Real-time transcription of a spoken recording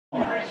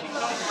Everyone.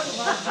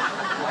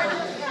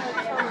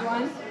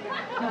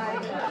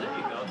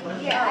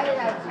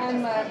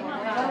 I'm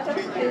welcome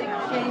to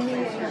Jamie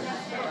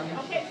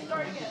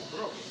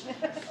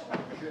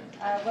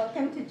and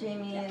welcome to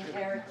Jamie and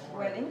Eric's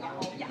wedding.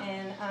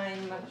 And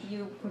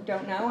you who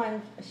don't know,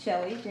 I'm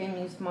Shelley,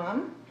 Jamie's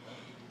mom,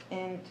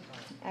 and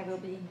I will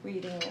be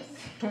reading this.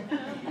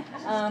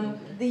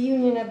 The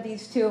union of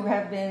these two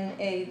have been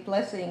a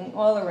blessing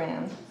all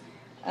around.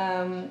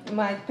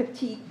 My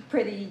petite,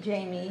 pretty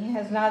Jamie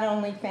has not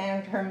only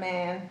found her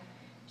man,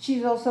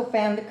 she's also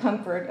found the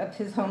comfort of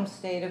his home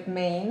state of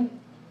Maine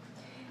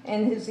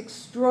and his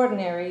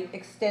extraordinary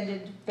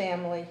extended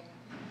family.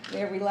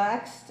 They're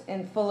relaxed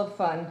and full of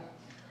fun.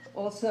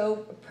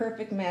 Also, a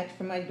perfect match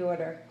for my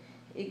daughter.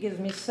 It gives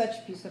me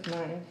such peace of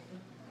mind.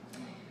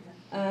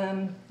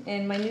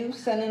 And my new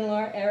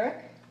son-in-law,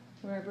 Erik,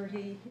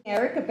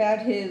 Erik about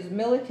his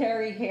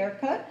military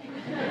haircut.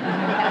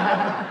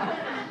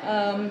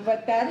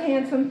 But that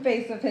handsome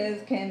face of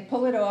his can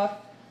pull it off,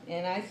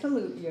 and I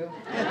salute you.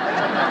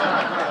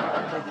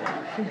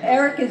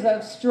 Erik is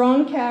of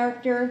strong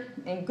character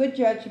and good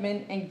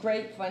judgment and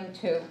great fun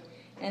too,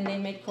 and they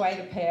make quite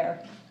a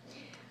pair.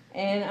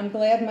 And I'm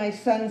glad my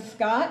son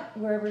Scott,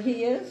 wherever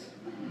he is,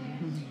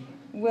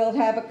 will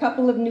have a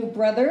couple of new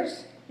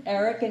brothers,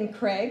 Erik and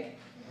Craig.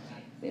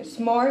 They're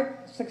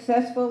smart,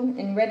 successful,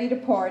 and ready to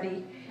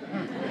party.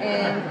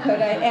 And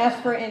could I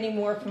ask for any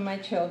more from my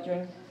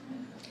children?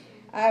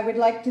 I would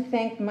like to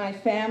thank my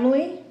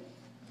family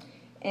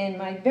and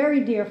my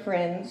very dear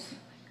friends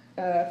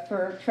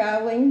for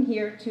traveling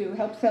here to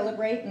help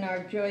celebrate in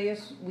our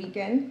joyous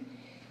weekend.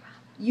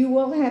 You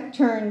all have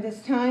turned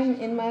this time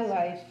in my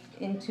life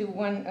into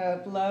one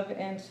of love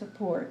and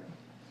support.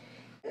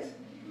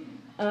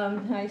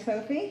 Hi,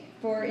 Sophie,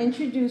 for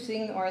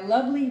introducing our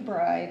lovely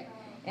bride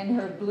and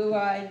her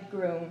blue-eyed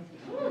groom.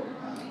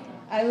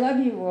 I love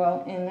you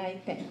all, and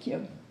I thank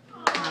you.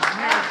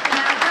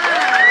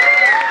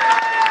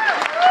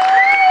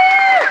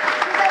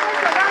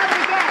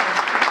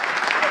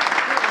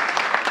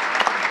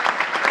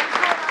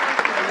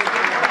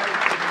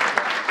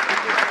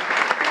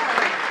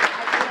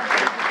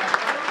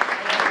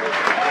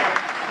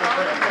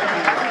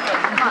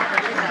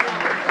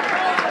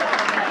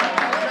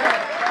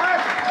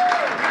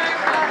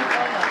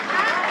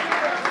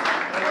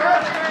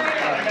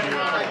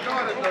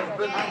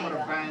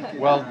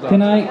 Well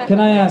done. Can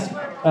I ask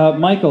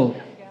Michael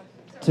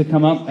to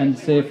come up and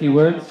say a few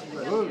words?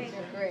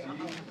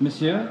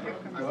 Monsieur?